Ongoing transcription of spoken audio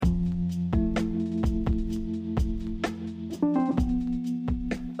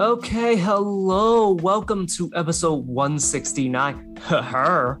Okay, hello. Welcome to episode 169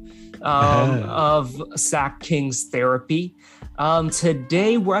 of Sack King's Therapy.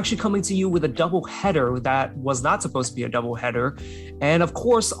 Today, we're actually coming to you with a double header that was not supposed to be a double header. And of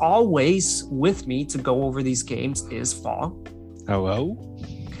course, always with me to go over these games is Fong. Hello.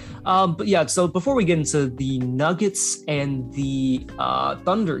 But yeah, so before we get into the Nuggets and the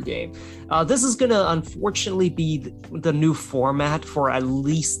Thunder game, this is going to unfortunately be the new format for at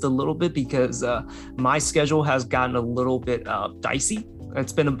least a little bit because my schedule has gotten a little bit dicey.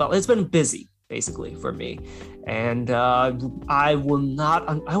 It's been busy basically for me, and I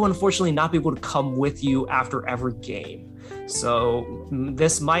will unfortunately not be able to come with you after every game. So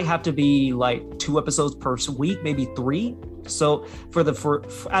this might have to be like 2 episodes per week, maybe 3. So for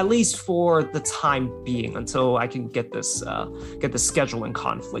at least for the time being, until I can get the scheduling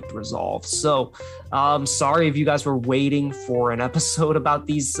conflict resolved. So sorry if you guys were waiting for an episode about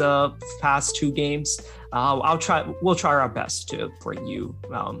these past 2 games. We'll try our best to bring you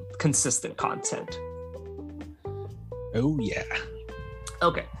consistent content. Oh yeah.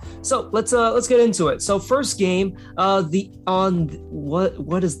 Okay, so let's get into it. So first game,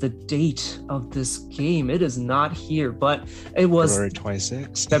 what is the date of this game? It is not here, but it was February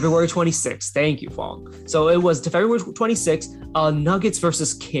 26th. February 26th. Thank you, Fong. So it was February 26th, Nuggets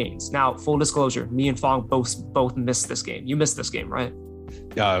versus Kings. Now, full disclosure, me and Fong both missed this game. You missed this game, right?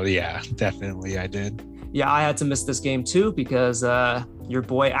 Oh yeah, definitely I did. Yeah, I had to miss this game too because your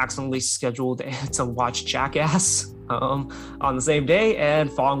boy accidentally scheduled to watch Jackass on the same day, and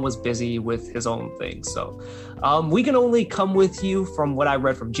Fong was busy with his own thing. So we can only come with you from what I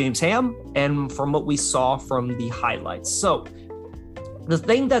read from James Ham and from what we saw from the highlights. So the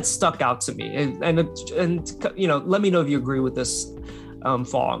thing that stuck out to me, and you know, let me know if you agree with this,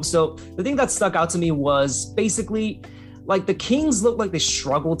 Fong. So the thing that stuck out to me was basically, like, the Kings look like they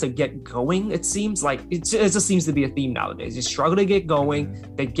struggle to get going. It seems like it just seems to be a theme nowadays. They struggle to get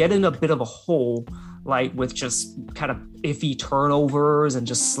going. They get in a bit of a hole, like with just kind of iffy turnovers and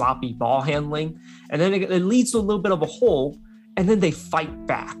just sloppy ball handling. And then it leads to a little bit of a hole, and then they fight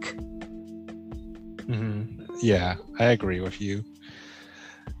back. Mm-hmm. Yeah, I agree with you.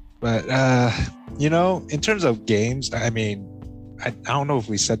 But, you know, in terms of games, I mean, I don't know if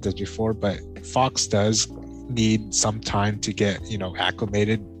we said this before, but Fox does need some time to get, you know,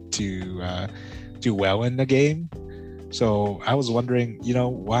 acclimated to do well in the game. So I was wondering, you know,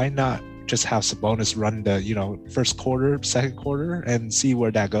 why not just have Sabonis run the, you know, first quarter, second quarter, and see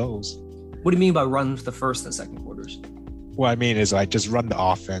where that goes. What do you mean by run the first and second quarters? What I mean is, like, just run the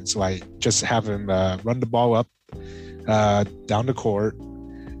offense, like just have him run the ball up down the court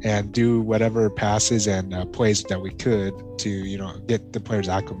and do whatever passes and plays that we could to, you know, get the players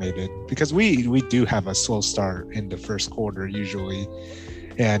acclimated, because we do have a slow start in the first quarter usually,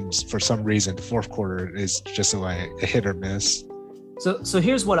 and for some reason the fourth quarter is just like a hit or miss. So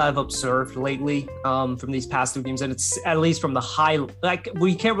here's what I've observed lately from these past 2 games, and it's at least from the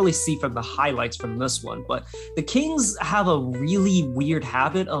we can't really see from the highlights from this one, but the Kings have a really weird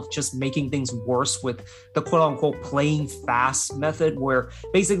habit of just making things worse with the quote-unquote playing fast method, where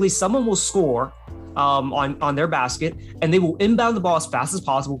basically someone will score on their basket, and they will inbound the ball as fast as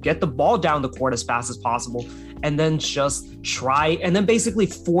possible, get the ball down the court as fast as possible, and then just try and then basically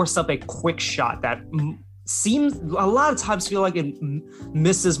force up a quick shot that seems a lot of times feel like it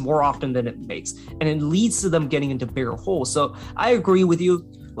misses more often than it makes, and it leads to them getting into bigger holes. So I agree with you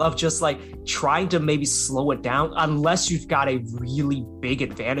of just like trying to maybe slow it down, unless you've got a really big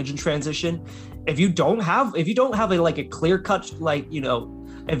advantage in transition. If you don't have a clear cut, like, you know,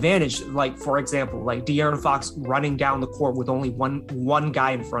 advantage, like for example, like De'Aaron Fox running down the court with only one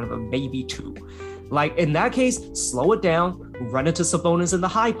guy in front of him, maybe 2. Like in that case, slow it down, run into Sabonis in the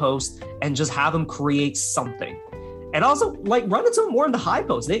high post, and just have him create something. And also, like, run into him more in the high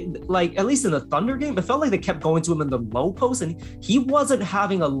post. They, like, at least in the Thunder game, it felt like they kept going to him in the low post, and he wasn't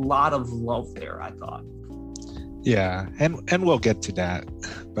having a lot of love there, I thought. Yeah, and we'll get to that.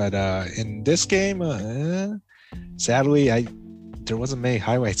 But in this game, sadly, there wasn't many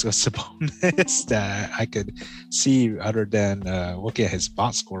highlights with Sabonis that I could see other than looking at his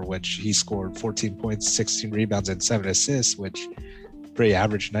box score, which he scored 14 points, 16 rebounds, and 7 assists, which pretty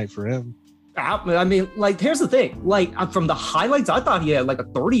average night for him. I mean, like, here's the thing. Like, from the highlights, I thought he had like a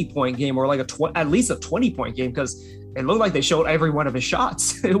 30-point game or like at least a 20-point game, because it looked like they showed every one of his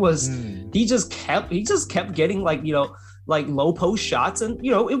shots. It was he just kept getting, like, you know, like low post shots, and, you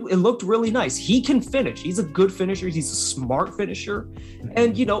know, it looked really nice. He can finish. He's a good finisher. He's a smart finisher.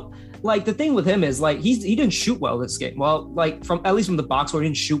 And, you know, like, the thing with him is, like, he didn't shoot well this game. Well, like, at least from the box score, he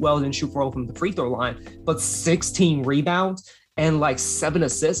didn't shoot well, didn't shoot well from the free throw line, but 16 rebounds and like 7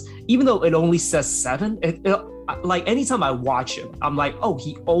 assists, even though it only says 7, like anytime I watch him, I'm like, oh,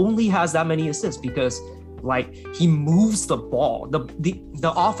 he only has that many assists because like he moves the ball.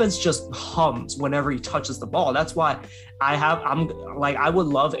 The offense just hums whenever he touches the ball. That's why I would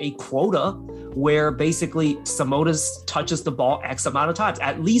love a quota where basically Sabonis touches the ball X amount of times,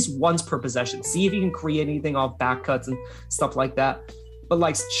 at least once per possession. See if he can create anything off back cuts and stuff like that. But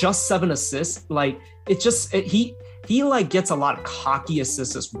like just 7 assists, like he like gets a lot of cocky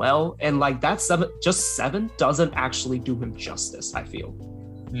assists as well. And like that 7 doesn't actually do him justice, I feel.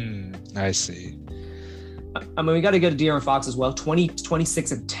 I see. I mean, we got to get a De'Aaron Fox as well. 20,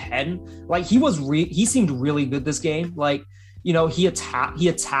 26 and 10. Like he seemed really good this game. Like, you know, he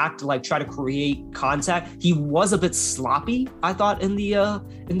attacked, like try to create contact. He was a bit sloppy, I thought, in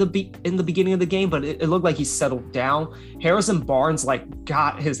the beginning of the game, but it looked like he settled down. Harrison Barnes like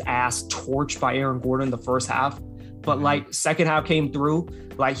got his ass torched by Aaron Gordon in the first half, but like second half came through,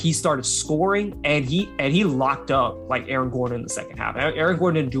 like he started scoring and he locked up like Aaron Gordon in the second half. Aaron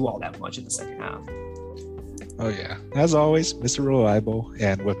Gordon didn't do all that much in the second half. Oh yeah, as always, Mr. Reliable,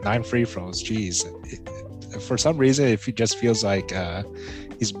 and with 9 free throws, geez. For some reason, it just feels like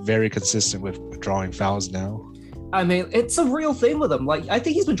he's very consistent with drawing fouls now. I mean, it's a real thing with him. Like, I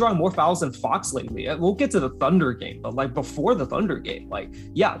think he's been drawing more fouls than Fox lately. We'll get to the Thunder game, but like before the Thunder game, like,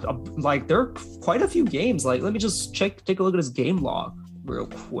 yeah, like there are quite a few games. Like, let me just take a look at his game log real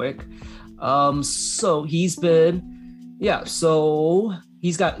quick. So he's got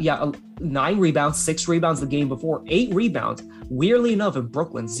 9 rebounds, 6 rebounds the game before, 8 rebounds. Weirdly enough, in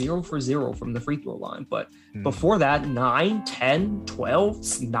Brooklyn, 0 for 0 from the free throw line. But before that, 9, 10,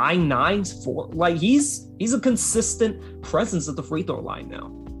 12, 9 nines, 4. Like he's a consistent presence at the free throw line now.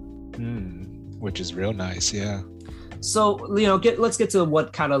 Which is real nice, yeah. So, you know, let's get to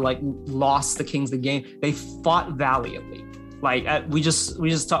what kind of like lost the Kings the game. They fought valiantly. Like we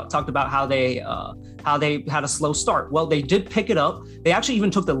just talked about how they had a slow start. Well, they did pick it up. They actually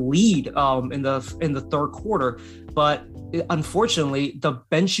even took the lead in the third quarter, but unfortunately, the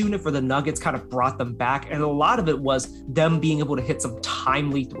bench unit for the Nuggets kind of brought them back, and a lot of it was them being able to hit some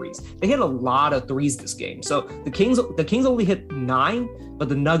timely threes. They hit a lot of threes this game. So the Kings only hit 9, but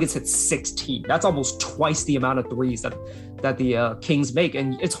the Nuggets hit 16. That's almost twice the amount of threes that the Kings make,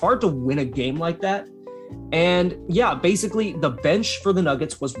 and it's hard to win a game like that. And yeah, basically the bench for the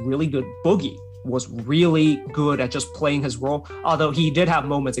Nuggets was really good. Boogie was really good at just playing his role, although he did have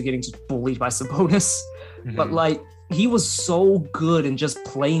moments of getting bullied by Sabonis. But like he was so good in just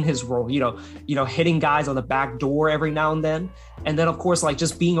playing his role, you know, hitting guys on the back door every now and then. And then of course, like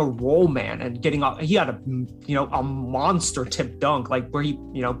just being a roll man and he had a monster tip dunk, like where he,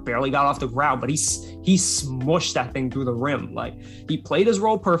 barely got off the ground, but he smushed that thing through the rim. Like he played his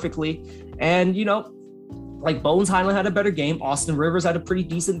role perfectly. And, like Bones Highland had a better game. Austin Rivers had a pretty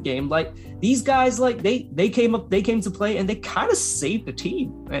decent game. Like these guys, like they came to play and they kind of saved the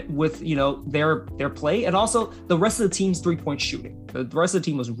team with, their play. And also the rest of the team's 3-point shooting. The rest of the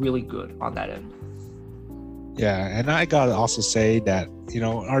team was really good on that end. Yeah. And I got to also say that,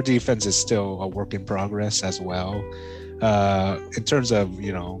 our defense is still a work in progress as well. In terms of,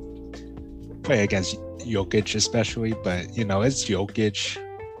 play against Jokic especially, but, it's Jokic.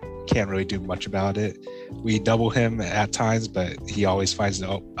 Can't really do much about it. We double him at times, but he always finds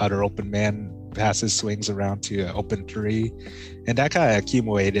the other open man, passes, swings around to open 3. And that kind of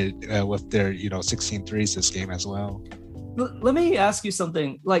accumulated with their, 16 threes this game as well. Let me ask you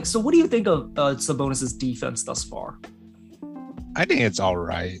something. Like, so what do you think of Sabonis' defense thus far? I think it's all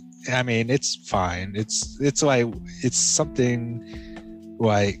right. I mean, it's fine. It's something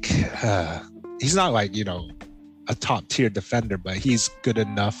like, he's not like, a top tier defender, but he's good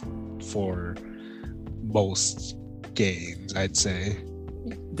enough for most games, I'd say.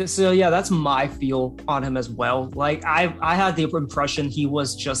 So yeah, that's my feel on him as well. Like I had the impression he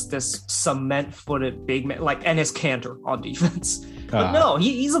was just this cement-footed big man, like Enes Kanter on defense. But no,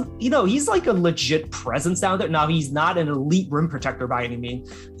 he's like a legit presence down there. Now he's not an elite rim protector by any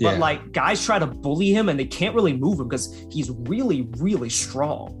means, but like guys try to bully him and they can't really move him because he's really, really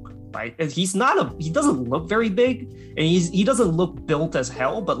strong. Like he doesn't look very big and he doesn't look built as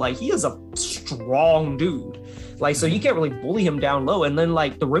hell, but like he is a strong dude. Like, so you can't really bully him down low. And then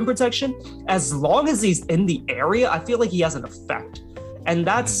like the rim protection, as long as he's in the area, I feel like he has an effect. And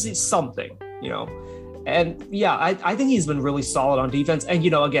that's something, And yeah, I think he's been really solid on defense. And,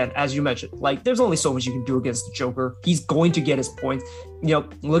 again, as you mentioned, like there's only so much you can do against the Joker. He's going to get his points.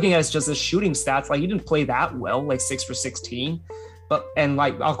 Looking at his shooting stats, like he didn't play that well, like 6 for 16. And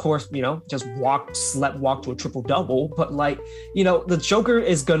like, of course, just walk to a triple double. But like, the Joker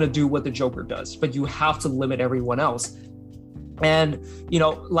is going to do what the Joker does, but you have to limit everyone else. And,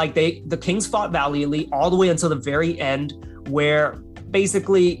 like the Kings fought valiantly all the way until the very end, where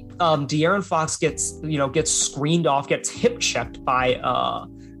basically De'Aaron Fox gets screened off, gets hip checked by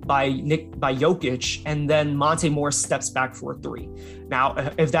Jokic, and then Monte Morris steps back for a three. Now,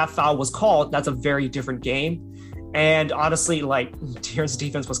 if that foul was called, that's a very different game. And honestly, like, De'Aaron's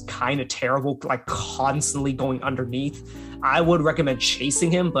defense was kind of terrible, like constantly going underneath. I would recommend chasing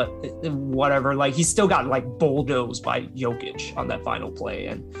him, but whatever. Like, he still got like bulldozed by Jokic on that final play,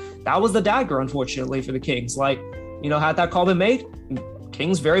 and that was the dagger, unfortunately, for the Kings. Like, had that call been made,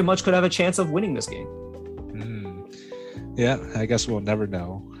 Kings very much could have a chance of winning this game. Yeah, I guess we'll never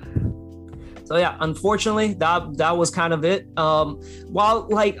know. So yeah, unfortunately, that was kind of it. While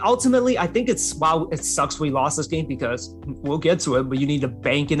like ultimately, I think it sucks we lost this game, because we'll get to it, but you need to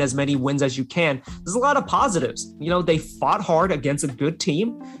bank in as many wins as you can. There's a lot of positives. They fought hard against a good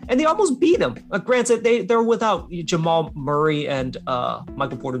team, and they almost beat them. Granted, they're without Jamal Murray and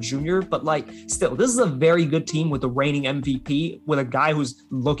Michael Porter Jr., but like still, this is a very good team with the reigning MVP, with a guy who's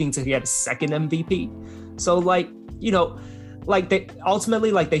looking to get a second MVP. So like, they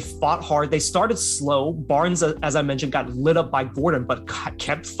ultimately, like, they fought hard. They started slow. Barnes, as I mentioned, got lit up by Gordon, but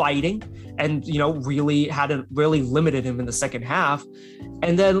kept fighting, and really limited him in the second half.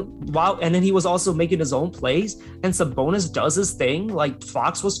 And then he was also making his own plays, and Sabonis does his thing. Like,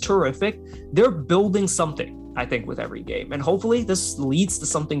 Fox was terrific. They're building something, I think, with every game, and hopefully this leads to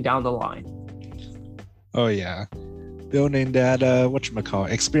something down the line. Oh yeah, building that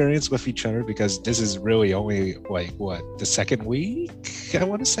experience with each other, because this is really only like the second week, I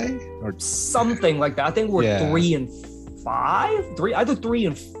want to say, or something like that. I think we're 3-5, either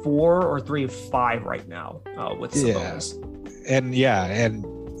 3-4 or 3-5 right now with Sabonis. And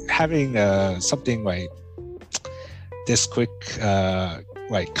having something like this quick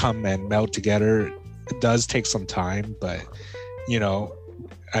come and meld together, it does take some time, but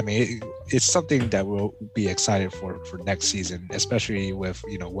I mean, it's something that we'll be excited for next season, especially with,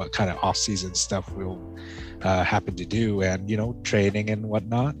 what kind of off-season stuff we'll happen to do, and, training and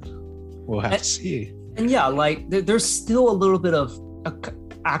whatnot. We'll have to see. And yeah, like there's still a little bit of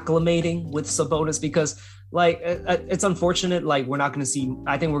acclimating with Sabonis, because like it's unfortunate. Like, we're not going to see,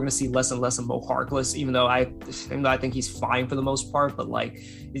 I think we're going to see less and less of Mo Harkless, even though I think he's fine for the most part, but like,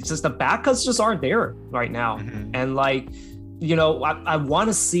 it's just the back cuts just aren't there right now. Mm-hmm. And like, I want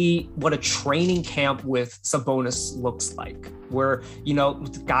to see what a training camp with Sabonis looks like, where,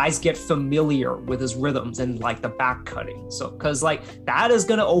 guys get familiar with his rhythms and like the back cutting. So, cause like that is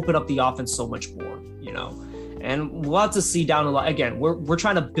going to open up the offense so much more, and we'll have to see down the line. Again, we're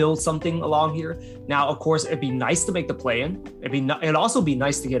trying to build something along here. Now, of course, it'd be nice to make the play-in. It'd also be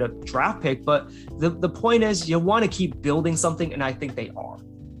nice to get a draft pick, but the point is you want to keep building something, and I think they are.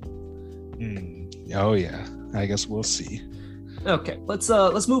 Oh yeah, I guess we'll see. Okay, let's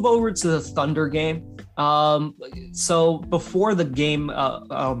move over to the Thunder game. So before the game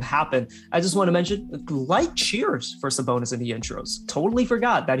happened, I just want to mention light cheers for Sabonis in the intros. Totally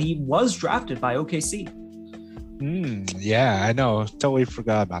forgot that he was drafted by OKC. Yeah, I know. Totally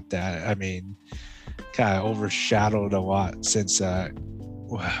forgot about that. I mean, kind of overshadowed a lot since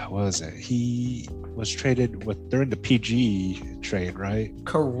what was it? He was traded during the PG trade, right?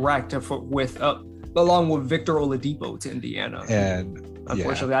 Correct. Along with Victor Oladipo to Indiana. And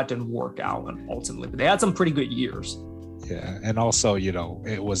unfortunately, that didn't work out ultimately, but they had some pretty good years. Yeah. And also,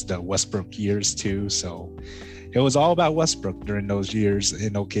 it was the Westbrook years too. So it was all about Westbrook during those years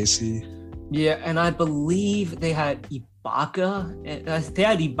in OKC. Yeah. And I believe they had Ibaka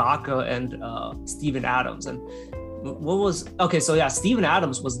and Steven Adams. And Steven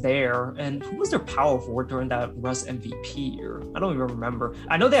Adams was there, and who was their power forward during that Russ MVP year? I don't even remember.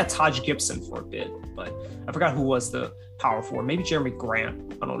 I know they had Taj Gibson for a bit, but I forgot who was the power forward. Maybe Jeremy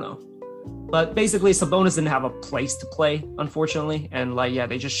Grant. I don't know. But basically, Sabonis didn't have a place to play, unfortunately, and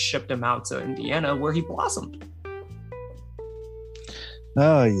they just shipped him out to Indiana, where he blossomed.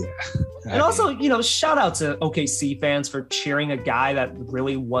 Oh yeah. And also, shout out to OKC fans for cheering a guy that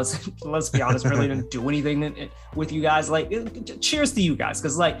really wasn't, let's be honest, really didn't do anything with you guys. Like, cheers to you guys.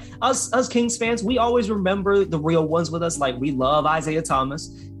 Cause like us Kings fans, we always remember the real ones with us. Like, we love Isaiah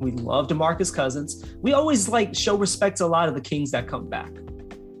Thomas. We love DeMarcus Cousins. We always show respect to a lot of the Kings that come back.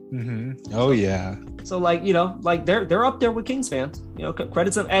 Mm-hmm. Oh yeah. So they're up there with Kings fans,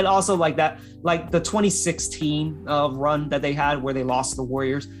 credits them. And also the 2016 run that they had where they lost to the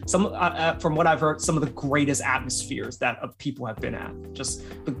Warriors. Some from what I've heard, some of the greatest atmospheres that people have been at. Just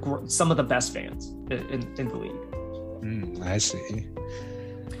some of the best fans in the league. I see.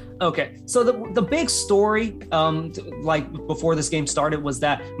 Okay, so the big story, like before this game started, was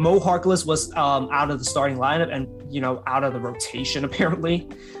that Mo Harkless was out of the starting lineup and out of the rotation apparently,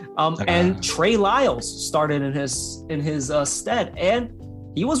 and Trey Lyles started in his stead, and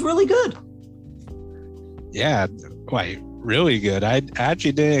he was really good. Yeah, like really good. I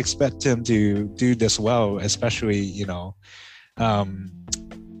actually didn't expect him to do this well, especially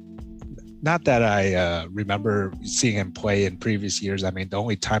not that I remember seeing him play in previous years. I mean, the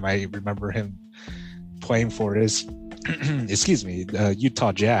only time I remember him playing for is, excuse me,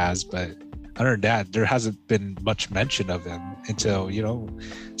 Utah Jazz. But other than that, there hasn't been much mention of him until,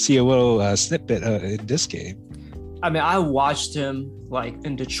 see a little snippet in this game. I mean, I watched him like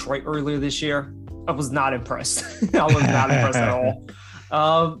in Detroit earlier this year. I was not impressed. I was not impressed at all.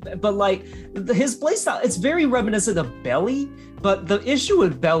 But like his play style, it's very reminiscent of Belly. But the issue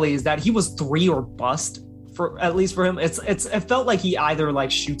with Belly is that he was 3 or bust at least for him. It felt like he either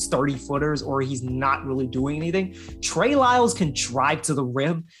like shoots 30 footers or he's not really doing anything. Trey Lyles can drive to the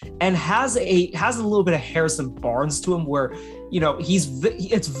rim and has a little bit of Harrison Barnes to him where,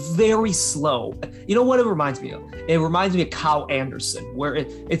 it's very slow. You know what it reminds me of? It reminds me of Kyle Anderson, where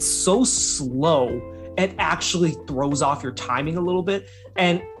it's so slow, it actually throws off your timing a little bit.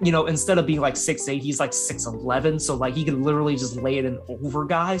 And, instead of being like 6'8", he's like 6'11". So like he could literally just lay it in over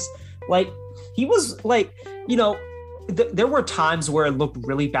guys. Like he was like, there were times where it looked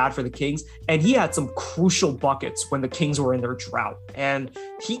really bad for the Kings, and he had some crucial buckets when the Kings were in their drought. And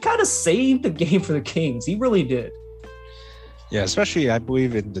he kind of saved the game for the Kings. He really did. Yeah, especially I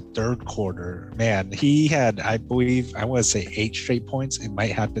believe in the third quarter, man, he had, I believe, I want to say 8 straight points. It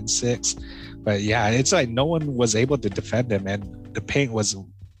might have been 6, but yeah, it's like no one was able to defend him, and the paint was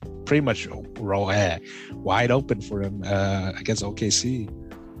pretty much wide open for him against OKC.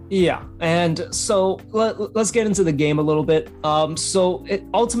 Yeah, and so let's get into the game a little bit. So it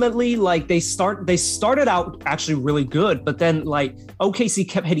ultimately, like they started out actually really good, but then like OKC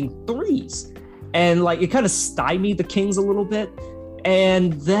kept hitting threes. And like it kind of stymied the Kings a little bit,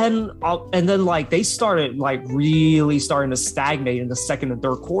 and then like they started like really starting to stagnate in the second and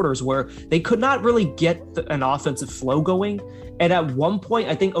third quarters, where they could not really get an offensive flow going. And at one point,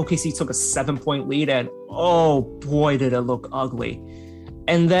 I think OKC took a 7-point lead, and oh boy, did it look ugly.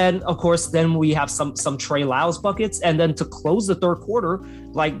 And then, of course, then we have some Trey Lyles buckets. And then to close the third quarter,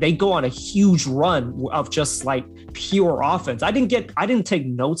 like they go on a huge run of just like pure offense. I didn't take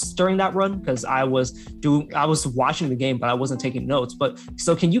notes during that run because I was watching the game, but I wasn't taking notes. But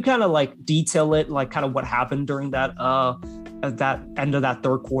so can you kind of like detail it, like kind of what happened during that end of that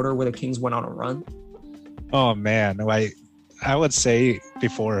third quarter where the Kings went on a run? Oh man, like I would say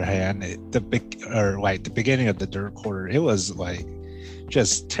beforehand, the beginning of the third quarter, it was like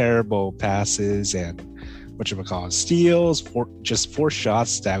just terrible passes and steals, just 4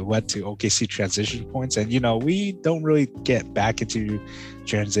 shots that led to OKC transition points. And we don't really get back into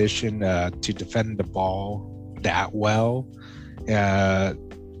transition to defend the ball that well.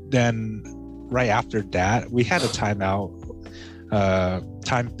 Then right after that, we had a timeout.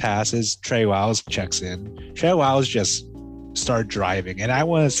 Time passes, Trey Lyles checks in. Trey Lyles just start driving, and I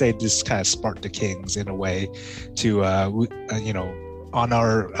want to say this kind of sparked the Kings in a way to on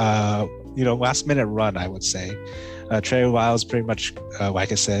our last minute run. I would say Trey Lyles pretty much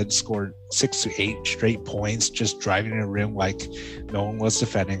like I said, scored 6 to 8 straight points just driving the rim like no one was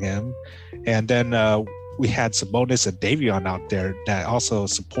defending him. And then we had Sabonis and Davion out there that also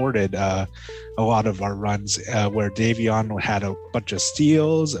supported a lot of our runs, where Davion had a bunch of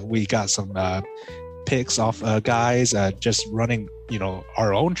steals. We got some picks off guys just running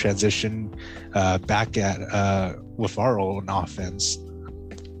our own transition back at with our own offense.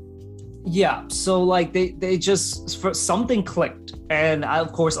 Yeah, so like they just something clicked, and I,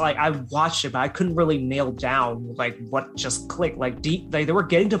 of course, like I watched it, but I couldn't really nail down like what just clicked. Like they were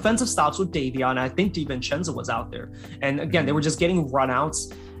getting defensive stops with Davion. I think DiVincenzo was out there, and again they were just getting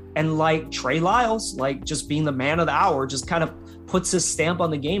runouts, and like Trey Lyles, like just being the man of the hour, just kind of puts his stamp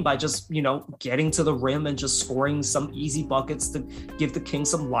on the game by just, getting to the rim and just scoring some easy buckets to give the Kings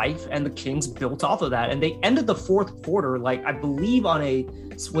some life. And the Kings built off of that. And they ended the fourth quarter, like I believe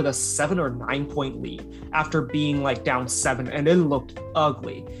with a 7 or 9 point lead after being like down 7, and it looked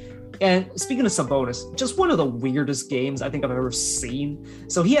ugly. And speaking of Sabonis, just one of the weirdest games I think I've ever seen.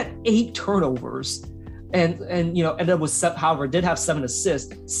 So he had 8 turnovers. And ended up with, however, did have 7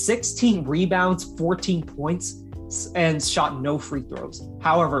 assists, 16 rebounds, 14 points, and shot no free throws.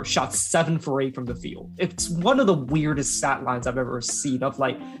 However, shot 7 for 8 from the field. It's one of the weirdest stat lines I've ever seen, of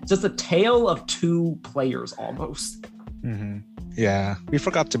like just a tale of 2 players almost. Mm-hmm. Yeah, we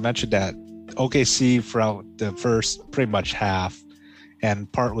forgot to mention that OKC throughout the first pretty much half,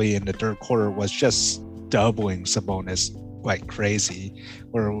 and partly in the third quarter was just doubling Sabonis like crazy,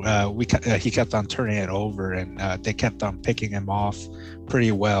 where he kept on turning it over, and they kept on picking him off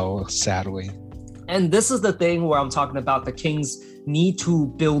pretty well, sadly. And this is the thing where I'm talking about the Kings need to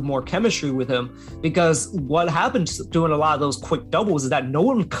build more chemistry with him, because what happened doing a lot of those quick doubles is that no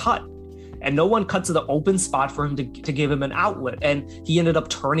one cut. And no one cut to the open spot for him to give him an outlet. And he ended up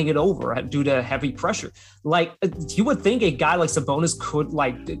turning it over due to heavy pressure. Like, you would think a guy like Sabonis could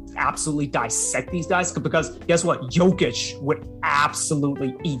like absolutely dissect these guys, because guess what? Jokic would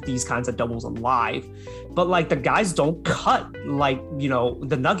absolutely eat these kinds of doubles alive. But like, the guys don't cut like,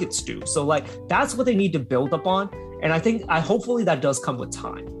 the Nuggets do. So like, that's what they need to build up on. And hopefully that does come with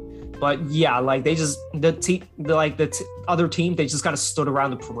time. But yeah, like the other team, they just kind of stood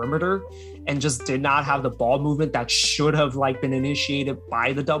around the perimeter and just did not have the ball movement that should have like been initiated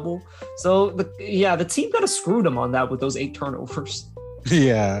by the double. So the team kind of screwed them on that with those 8 turnovers.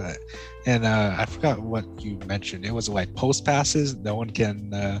 Yeah. And I forgot what you mentioned. It was like post passes. No one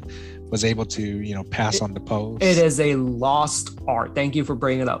was able to, pass on the post. It is a lost art. Thank you for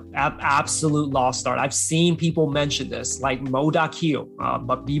bringing it up. Absolute lost art. I've seen people mention this, like Mo Dakhil,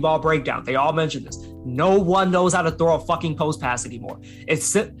 but B-Ball Breakdown. They all mention this. No one knows how to throw a fucking post pass anymore.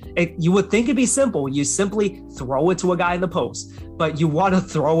 You would think it'd be simple. You simply throw it to a guy in the post, but you want to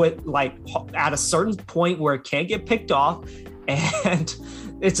throw it like at a certain point where it can't get picked off, and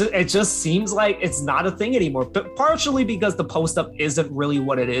it just seems like it's not a thing anymore. But partially because the post up isn't really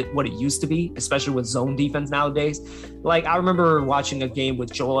what it used to be, especially with zone defense nowadays. Like, I remember watching a game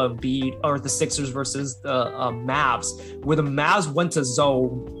with Joel Embiid, or the Sixers versus the Mavs, where the Mavs went to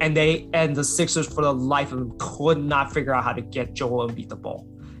zone and the Sixers, for the life of them, could not figure out how to get Joel Embiid the ball.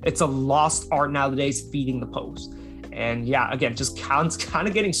 It's a lost art nowadays, feeding the post. And yeah, again, just kind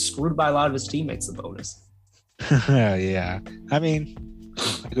of getting screwed by a lot of his teammates, the bonus. Yeah, I mean,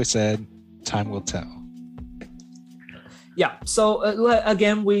 like I said, time will tell. Yeah. So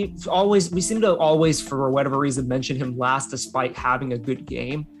again, we seem to always, for whatever reason, mention him last, despite having a good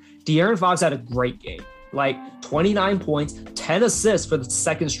game. De'Aaron Fox had a great game, like 29 points, 10 assists for the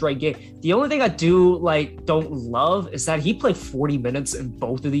second straight game. The only thing I don't love is that he played 40 minutes in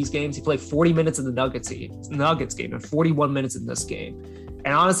both of these games. He played 40 minutes in the Nuggets game and 41 minutes in this game.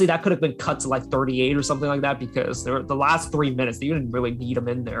 And honestly, that could have been cut to like 38 or something like that, because the last 3 minutes, they didn't really need him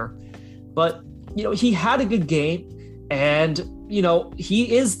in there. But, he had a good game, and,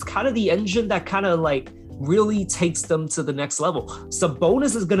 he is kind of the engine that kind of like really takes them to the next level.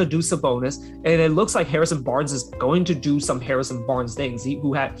 Sabonis is going to do Sabonis, and it looks like Harrison Barnes is going to do some Harrison Barnes things. He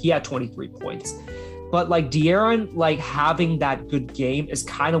had 23 points. But like De'Aaron, like having that good game is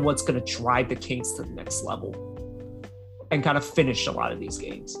kind of what's going to drive the Kings to the next level and kind of finish a lot of these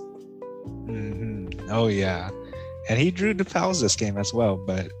games. Mm-hmm. Oh yeah, and he drew the fouls this game as well.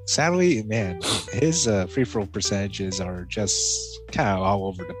 But sadly, man, his free throw percentages are just kind of all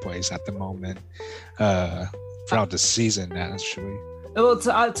over the place at the moment. Throughout the season, actually. Well,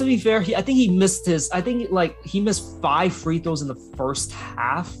 to be fair, I think he missed he missed 5 free throws in the first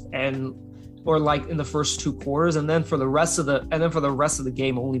half, or like in the first 2 quarters, and then for the rest of the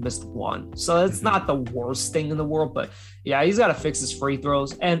game only missed 1. So it's not the worst thing in the world, but yeah, he's got to fix his free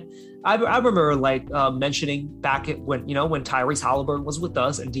throws. And I remember mentioning back when Tyrese Halliburton was with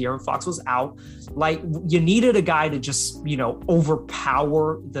us and De'Aaron Fox was out, like you needed a guy to just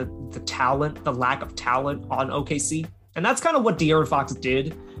overpower the talent, the lack of talent on OKC, and that's kind of what De'Aaron Fox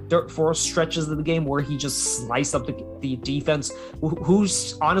did for stretches of the game, where he just sliced up the defense,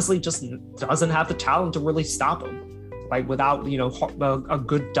 who's honestly just doesn't have the talent to really stop him, like without a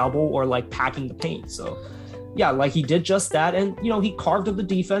good double or like packing the paint. So yeah, like he did just that, and he carved up the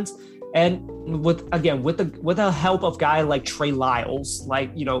defense, and with the help of guy like Trey Lyles,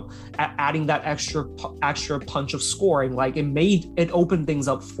 like adding that extra punch of scoring, like it opened things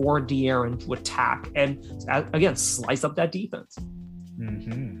up for De'Aaron to attack and again slice up that defense.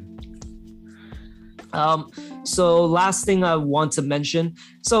 Mm-hmm. So last thing I want to mention.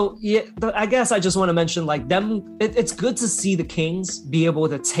 So yeah, I guess I just want to mention like them. It's good to see the Kings be able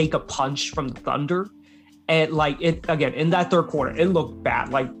to take a punch from the Thunder, and like it again in that third quarter, it looked bad.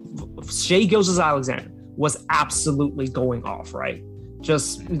 Like Shai Gilgeous-Alexander was absolutely going off, right?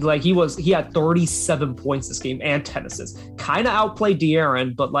 Just like he had 37 points this game and 10 assists. Kind of outplayed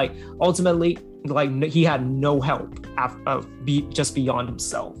De'Aaron, but like ultimately, like he had no help just beyond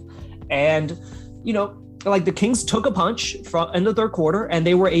himself. And like the Kings took a punch in the third quarter, and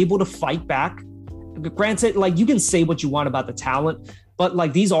they were able to fight back. Granted, like you can say what you want about the talent, but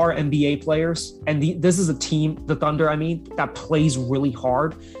like these are NBA players, and this is a team, the Thunder, I mean, that plays really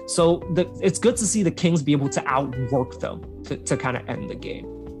hard. So it's good to see the Kings be able to outwork them to kind of end the game.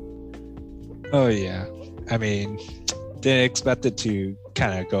 Oh yeah, I mean, didn't expect it to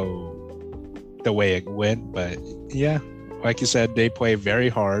kind of go the way it went, but yeah, like you said, they play very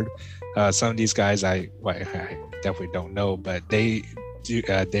hard. Some of these guys, I definitely don't know, but they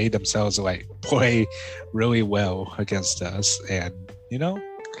themselves like play really well against us, and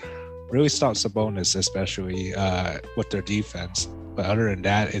really stop Sabonis, especially with their defense. But other than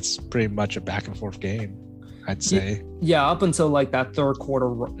that, it's pretty much a back and forth game, I'd say. Yeah, up until like that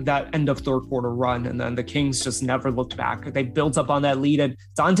end of third quarter run, and then the Kings just never looked back. They built up on that lead, and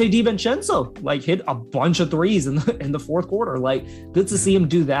Dante DiVincenzo like hit a bunch of threes in the fourth quarter. Like, good to see him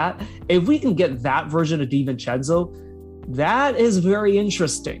do that. If we can get that version of DiVincenzo, that is very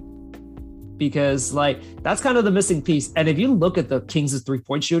interesting, because like that's kind of the missing piece. And if you look at the Kings'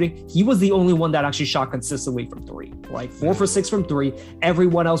 3-point shooting, he was the only one that actually shot consistently from three, like 4 for 6 from three.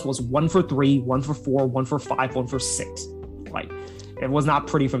 Everyone else was 1 for 3, 1 for 4, 1 for 5, 1 for 6. Like, it was not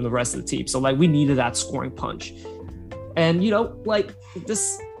pretty from the rest of the team. So like we needed that scoring punch. And like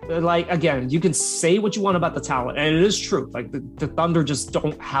this, like, again, you can say what you want about the talent, and it is true. Like the Thunder just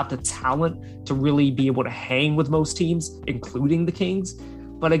don't have the talent to really be able to hang with most teams, including the Kings.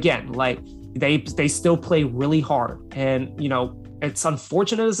 But again, like they still play really hard, and it's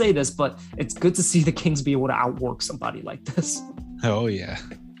unfortunate to say this, but it's good to see the Kings be able to outwork somebody like this. Oh yeah.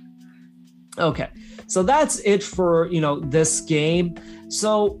 Okay, so that's it for this game.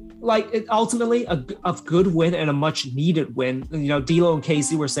 So like ultimately a good win and a much needed win. D'Lo and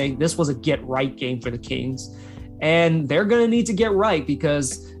Casey were saying this was a get right game for the Kings, and they're going to need to get right,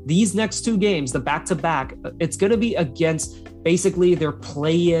 because these next two games, the back-to-back, it's going to be against basically their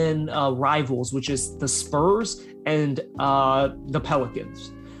play-in rivals, which is the Spurs and the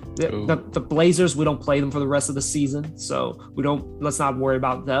Pelicans. The Blazers, we don't play them for the rest of the season, so let's not worry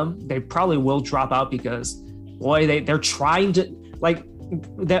about them. They probably will drop out because, boy, they're trying to, like,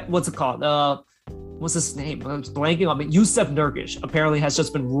 that, what's it called? What's his name? I'm blanking on it. Yusuf Nurkic apparently has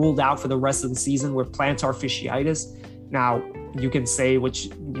just been ruled out for the rest of the season with plantar fasciitis. Now, you can say what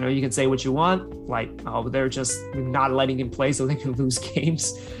you want, like, oh, they're just not letting him play so they can lose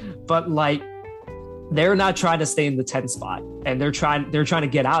games. But like, they're not trying to stay in the 10 spot, and they're trying to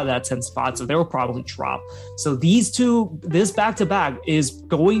get out of that 10 spot, so they'll probably drop. So this back-to-back is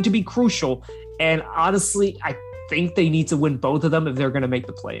going to be crucial, and honestly, I think they need to win both of them if they're going to make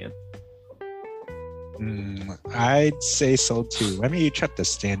the play-in. I'd say so too. Let me check the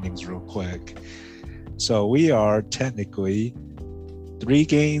standings real quick. So we are technically 3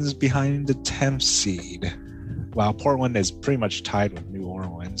 games behind the 10th seed, while Portland is pretty much tied with New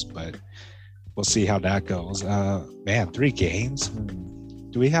Orleans, but we'll see how that goes. 3 games?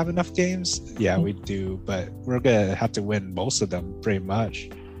 Do we have enough games? Yeah, we do, but we're going to have to win most of them pretty much.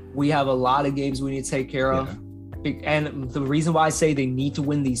 We have a lot of games we need to take care of. And the reason why I say they need to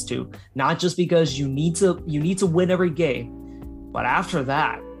win these two, not just because you need to win every game, but after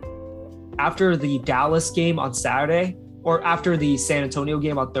that, after the Dallas game on Saturday, or after the San Antonio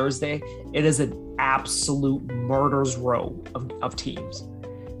game on Thursday, it is an absolute murder's row of teams.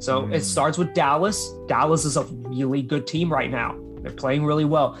 So it starts with Dallas. Dallas is a really good team right now. They're playing really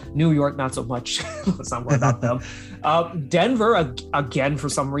well. New York, not so much. Let's not worry about them. Denver, again, for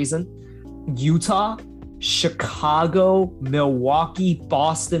some reason. Utah, Chicago, Milwaukee,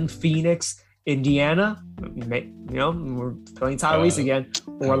 Boston, Phoenix, Indiana. We're playing Tyrese again.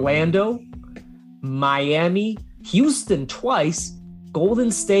 Orlando, Miami, Houston twice,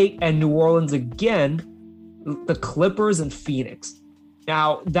 Golden State, and New Orleans again, the Clippers and Phoenix.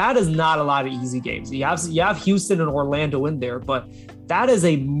 Now, that is not a lot of easy games. You have Houston and Orlando in there, but that is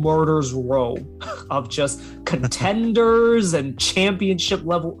a murder's row of just contenders and championship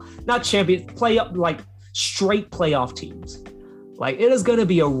level, not champion, straight playoff teams. Like, it is going to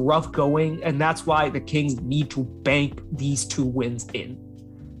be a rough going, and that's why the Kings need to bank these 2 wins in.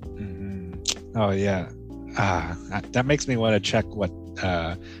 Mm-hmm. Oh, yeah. That makes me want to check what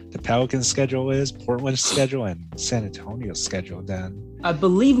the Pelicans schedule is, Portland's schedule, and San Antonio's schedule then. I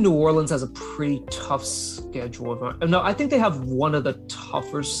believe New Orleans has a pretty tough schedule. No, I think they have one of the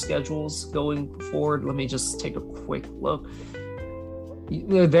tougher schedules going forward. Let me just take a quick look.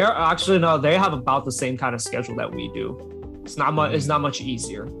 They have about the same kind of schedule that we do. It's not much. It's not much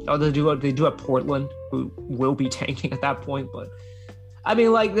easier. Oh, they do have Portland, who will be tanking at that point. But I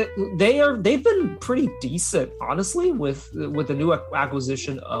mean, like, they've been pretty decent, honestly, with the new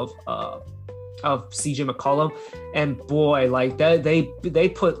acquisition of of CJ McCollum, and boy, like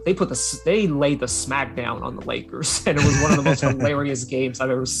they laid the smack down on the Lakers, and it was one of the most hilarious games I've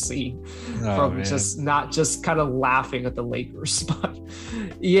ever seen. Man. just kind of laughing at the Lakers, but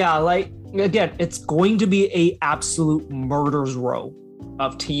yeah, like again, it's going to be a absolute murder's row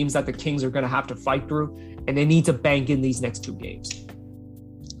of teams that the Kings are going to have to fight through, and they need to bank in these next 2 games.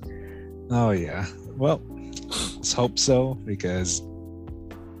 Oh yeah, well, let's hope so, because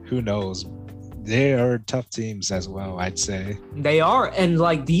who knows. They are tough teams as well, I'd say. They are. And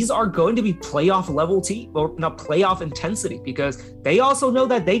like these are going to be playoff level team, or not playoff intensity, because they also know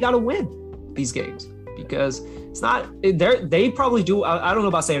that they got to win these games, because it's not they probably do. I don't know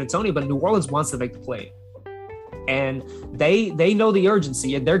about San Antonio, but New Orleans wants to make the play. And they know the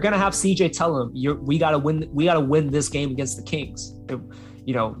urgency, and they're going to have CJ tell them, we got to win this game against the Kings,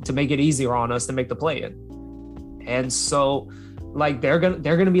 to make it easier on us to make the play in. And so like they're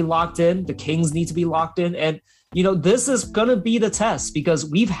gonna be locked in. The Kings need to be locked in, and this is gonna be the test, because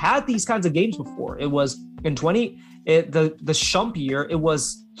we've had these kinds of games before. It was in the Shump year. It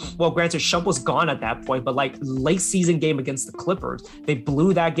was, well, granted, Shump was gone at that point, but like late season game against the Clippers, they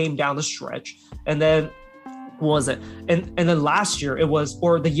blew that game down the stretch, and then what was it? And then last year it was,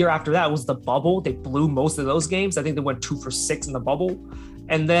 or the year after that, it was the bubble. They blew most of those games. I think they went 2 for 6 in the bubble,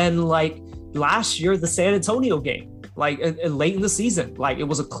 and then like last year the San Antonio game. Like late in the season, like it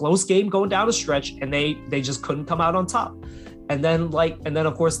was a close game going down the stretch, and they just couldn't come out on top. And then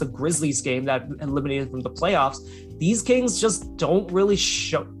of course the Grizzlies game that eliminated from the playoffs. These Kings just don't really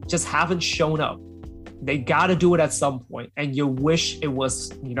haven't shown up. They got to do it at some point, and you wish it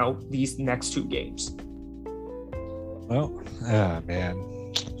was these next 2 games. Well,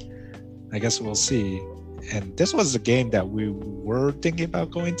 man, I guess we'll see. And this was the game that we were thinking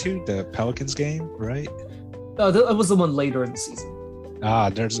about going to, the Pelicans game, right? It was the one later in the season.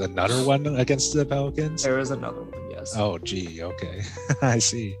 There's another one against the Pelicans? There is another one, yes. Oh, gee, okay. I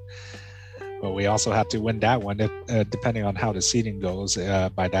see. But we also have to win that one, depending on how the seeding goes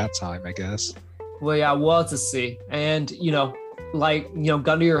by that time, I guess. Well, yeah, we'll have to see. And,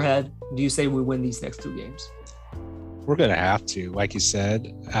 gun to your head, do you say we win these next 2 games? We're going to have to, like you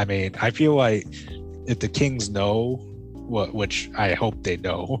said. I mean, I feel like if the Kings know, which I hope they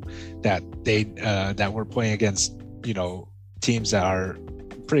know, that that we're playing against teams that are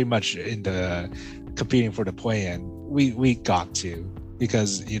pretty much in the competing for the play-in, we got to,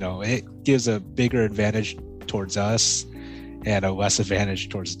 because it gives a bigger advantage towards us and a less advantage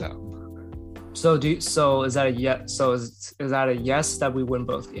towards them. So is that a yes? So is that a yes that we win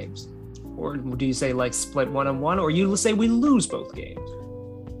both games, or do you say like split 1-1, or you say we lose both games?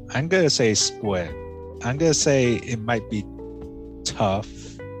 I'm gonna say split. I'm going to say it might be tough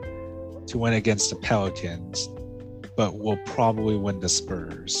to win against the Pelicans, but we'll probably win the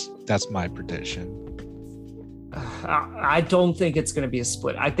Spurs. That's my prediction. I don't think it's going to be a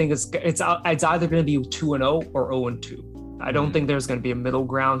split. I think it's either going to be 2-0 or 0-2. I don't think there's going to be a middle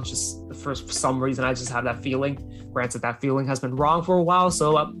ground. Just for some reason, I just have that feeling. Granted, that feeling has been wrong for a while,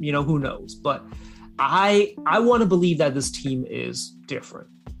 so who knows? But I want to believe that this team is different.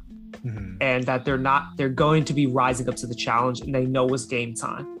 Mm-hmm. And that they're going to be rising up to the challenge, and they know it's game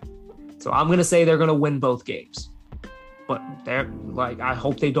time. So I'm going to say they're going to win both games, but I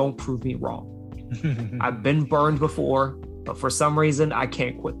hope they don't prove me wrong. I've been burned before, but for some reason I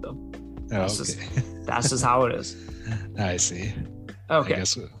can't quit them. That's just how it is. I see. Okay.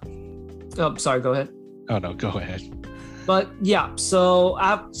 Oh, sorry. Go ahead. Oh no, go ahead. But yeah, so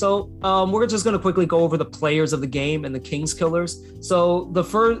we're just going to quickly go over the players of the game and the Kings killers. So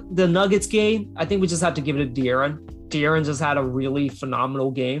the Nuggets game, I think we just have to give it to De'Aaron. De'Aaron just had a really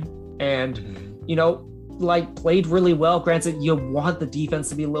phenomenal game, and played really well. Granted, you want the defense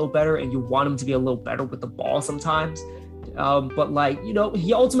to be a little better, and you want him to be a little better with the ball sometimes. But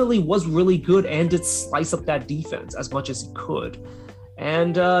he ultimately was really good and did slice up that defense as much as he could.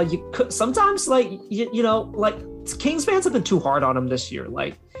 And you could sometimes Kings fans have been too hard on him this year.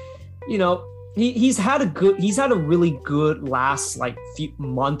 He's had a really good last few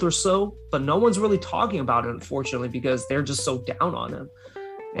month or so, but no one's really talking about it, unfortunately, because they're just so down on him.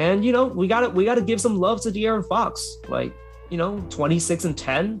 And we gotta give some love to De'Aaron Fox.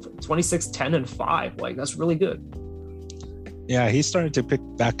 26-10, 26-10-5. That's really good. Yeah, he's starting to pick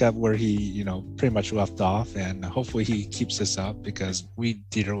back up where he, pretty much left off, and hopefully he keeps this up, because we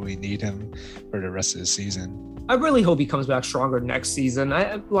literally need him for the rest of the season. I really hope he comes back stronger next season.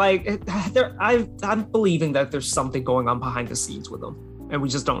 I'm believing that there's something going on behind the scenes with him, and we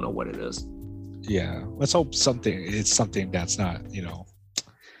just don't know what it is. Yeah, let's hope it's something that's not,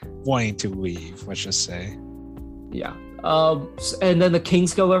 wanting to leave, let's just say. Yeah. And then the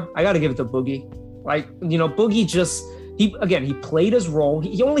Kings killer, I got to give it to Boogie. Like, Boogie he played his role.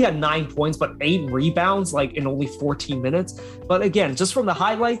 He only had 9 points, but 8 rebounds, like in only 14 minutes. But again, just from the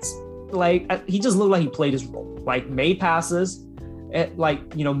highlights, like he just looked like he played his role, like made passes,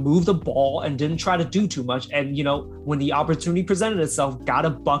 moved the ball and didn't try to do too much. And, when the opportunity presented itself, got a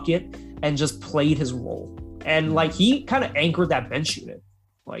bucket and just played his role. And like, he kind of anchored that bench unit.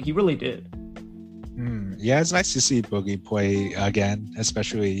 Like he really did. Yeah, it's nice to see Boogie play again,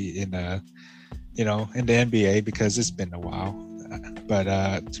 especially in the NBA, because it's been a while.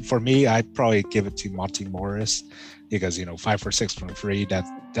 But for me, I'd probably give it to Monty Morris because 5 for 6 from free. That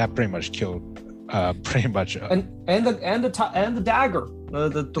pretty much killed pretty much. And the dagger,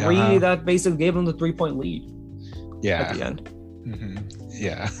 the three that basically gave him the 3-point lead. Yeah. At the end. Mm-hmm.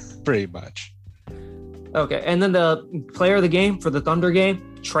 Yeah, pretty much. Okay, and then the player of the game for the Thunder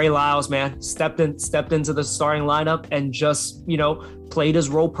game, Trey Lyles, man, stepped into the starting lineup and just, played his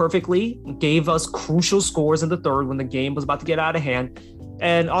role perfectly, gave us crucial scores in the third when the game was about to get out of hand.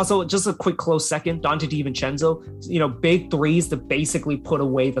 And also, just a quick close second, Dante DiVincenzo, big threes to basically put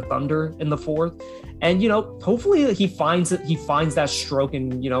away the Thunder in the fourth. And, hopefully he finds that stroke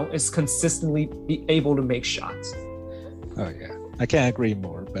and, is consistently able to make shots. Oh, yeah. I can't agree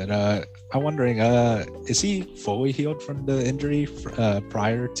more, but I'm wondering, is he fully healed from the injury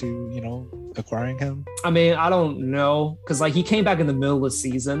prior to, acquiring him? I mean, I don't know, because he came back in the middle of the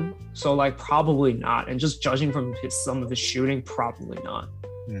season, so probably not. And just judging from some of his shooting, probably not.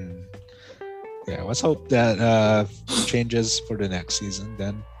 Yeah, let's hope that changes for the next season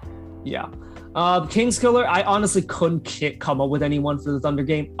then. Yeah. Kings Killer, I honestly couldn't come up with anyone for the Thunder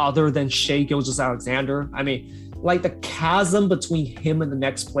game other than Shai Gilgeous-Alexander. I mean, the chasm between him and the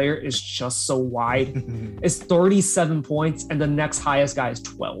next player is just so wide. It's 37 points, and the next highest guy is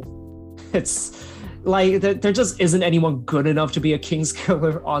 12. It's there just isn't anyone good enough to be a Kings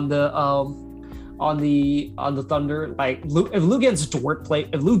Killer on the Thunder. If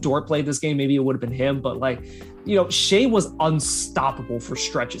Lou Dort played this game, maybe it would have been him. But Shai was unstoppable for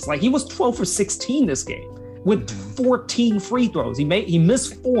stretches. He was 12 for 16 this game with 14 free throws. He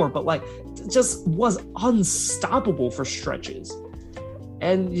missed 4, but just was unstoppable for stretches.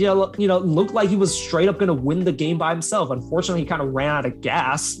 And looked like he was straight up going to win the game by himself. Unfortunately, he kind of ran out of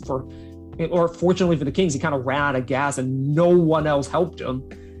gas fortunately for the Kings, he kind of ran out of gas and no one else helped him.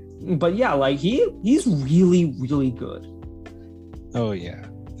 But yeah, he's really, really good. Oh yeah.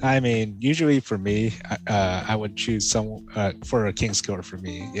 I mean, usually for me, I would choose someone for a Kings Killer. For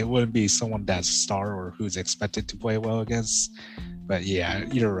me, it wouldn't be someone that's a star or who's expected to play well against. But yeah,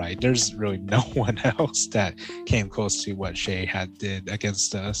 you're right. There's really no one else that came close to what Shai did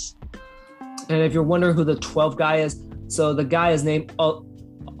against us. And if you're wondering who the 12th guy is, so the guy is named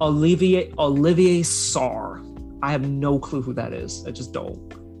Olivier Sarr. I have no clue who that is. I just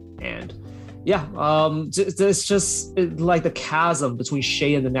don't. And yeah, it's just the chasm between Shai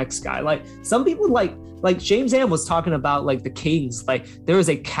and the next guy. Some people like James Am was talking about the Kings. There is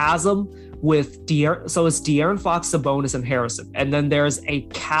a chasm with so it's De'Aaron Fox, Sabonis, and Harrison, and then there's a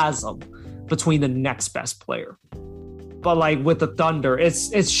chasm between the next best player. But with the Thunder,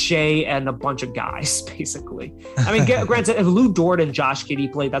 it's Shai and a bunch of guys basically. I mean, granted, if Lou Dort and Josh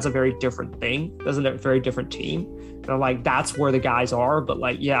Giddey played, that's a very different thing. That's a very different team. That's where the guys are.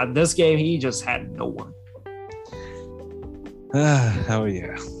 But yeah, this game he just had no one. Oh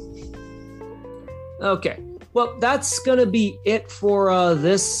yeah. Okay. Well, that's going to be it for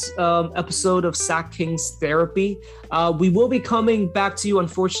this episode of Sack Kings Therapy. We will be coming back to you,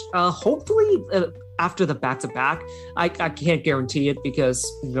 unfortunately, hopefully after the back-to-back. I can't guarantee it because,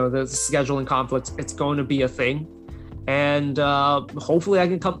 the scheduling conflicts, it's going to be a thing. And hopefully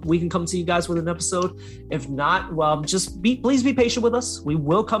we can come to you guys with an episode. If not, well, please be patient with us. We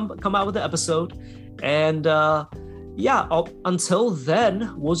will come out with the episode. And until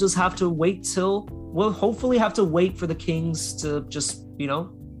then, we'll just have to wait we'll hopefully have to wait for the Kings to just,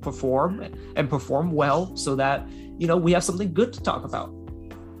 perform well so that, we have something good to talk about.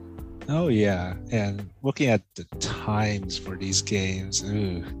 Oh, yeah. And looking at the times for these games,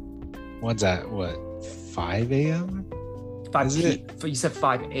 one's at 5 a.m.? 5 p.m. You said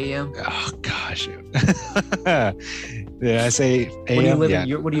 5 a.m.? Oh, gosh. Did I say a.m.?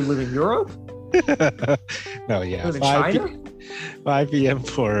 What do you live in Europe? No, yeah. You live in China? 5 p.m.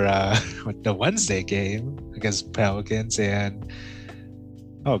 for the Wednesday game against Pelicans. And,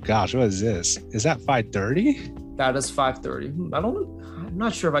 oh, gosh, what is this? Is that 5:30? That is 5:30. I'm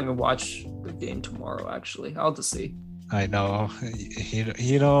not sure if I can watch the game tomorrow, actually. I'll just see. I know,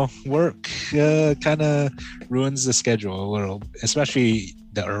 work kind of ruins the schedule a little, especially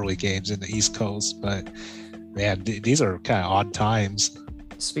the early games in the East Coast. But man, these are kind of odd times.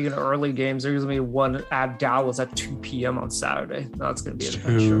 Speaking of early games, there's gonna be one at Dallas at 2 p.m. on Saturday. That's gonna be an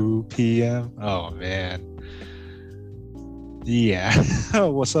adventure. 2 p.m. Oh man. Yeah.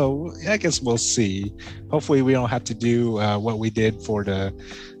 Well, so I guess we'll see. Hopefully we don't have to do what we did for the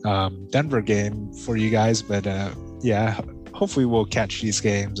Denver game for you guys, but yeah, hopefully we'll catch these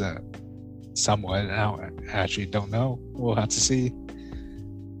games somewhat. I actually don't know. We'll have to see.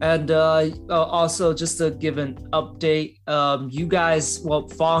 And also, just to give an update, you guys, well,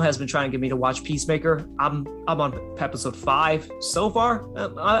 Fong has been trying to get me to watch Peacemaker. I'm on episode 5 so far.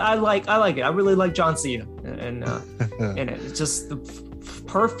 I like it. I really like John Cena and in it. It's just the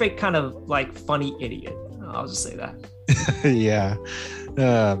perfect kind of like funny idiot. I'll just say that. Yeah.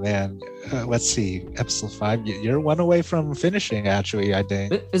 Man. Let's see. Episode 5. You're one away from finishing, actually, I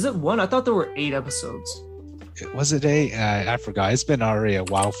think. Is it 1? I thought there were 8 episodes. Was it 8? I forgot. It's been already a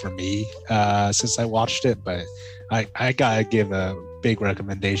while for me since I watched it, but I gotta give a big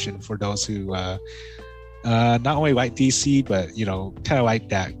recommendation for those who not only like DC, but kind of like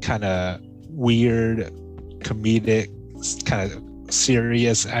that kind of weird, comedic, kind of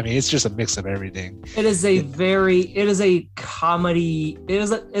serious. I mean, it's just a mix of everything. It's a comedy.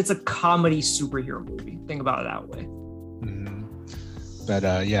 It's a comedy superhero movie. Think about it that way. But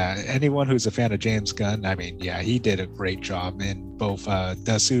yeah, anyone who's a fan of James Gunn, I mean, yeah, he did a great job in both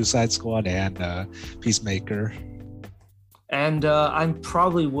the Suicide Squad and Peacemaker. And I'm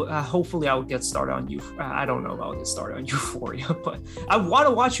probably, hopefully I will get started on I don't know if I'll get started on Euphoria, but I want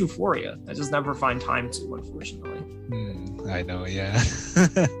to watch Euphoria. I just never find time to, unfortunately. I know, yeah.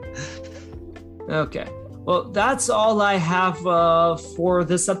 Okay. Well, that's all I have for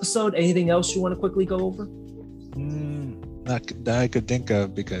this episode. Anything else you want to quickly go over? Not that I could think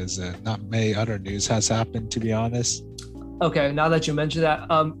of, because not many other news has happened, to be honest. Okay, now that you mentioned that,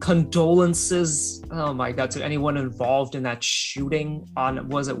 condolences, oh my God, to anyone involved in that shooting on,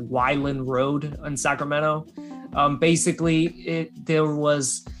 was it Wyland Road in Sacramento? Basically, there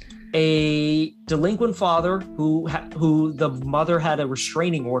was a delinquent father who the mother had a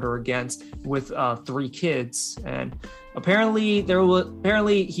restraining order against with 3 kids, and apparently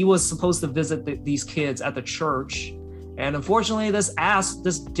he was supposed to visit these kids at the church. And unfortunately, this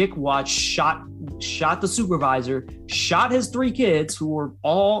dickwad shot the supervisor, shot his 3 kids who were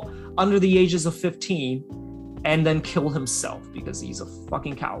all under the ages of 15, and then killed himself because he's a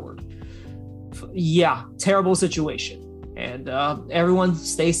fucking coward. Yeah, terrible situation. And everyone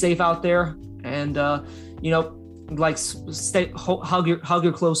stay safe out there, and like hug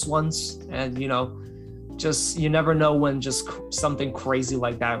your close ones, and just, you never know when just something crazy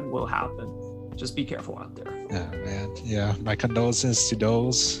like that will happen. Just be careful out there. Yeah, man. Yeah, my condolences to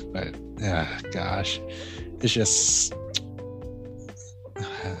those. But gosh, it's just,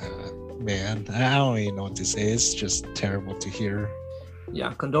 man, I don't even know what to say. It's just terrible to hear.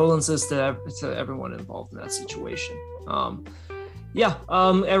 Yeah, condolences to everyone involved in that situation.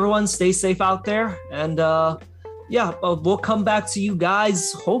 Everyone stay safe out there, and we'll come back to you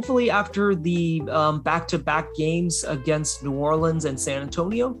guys hopefully after the back-to-back games against New Orleans and San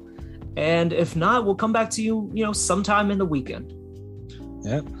Antonio. And if not, we'll come back to you, sometime in the weekend.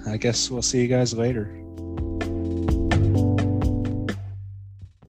 Yep, I guess we'll see you guys later.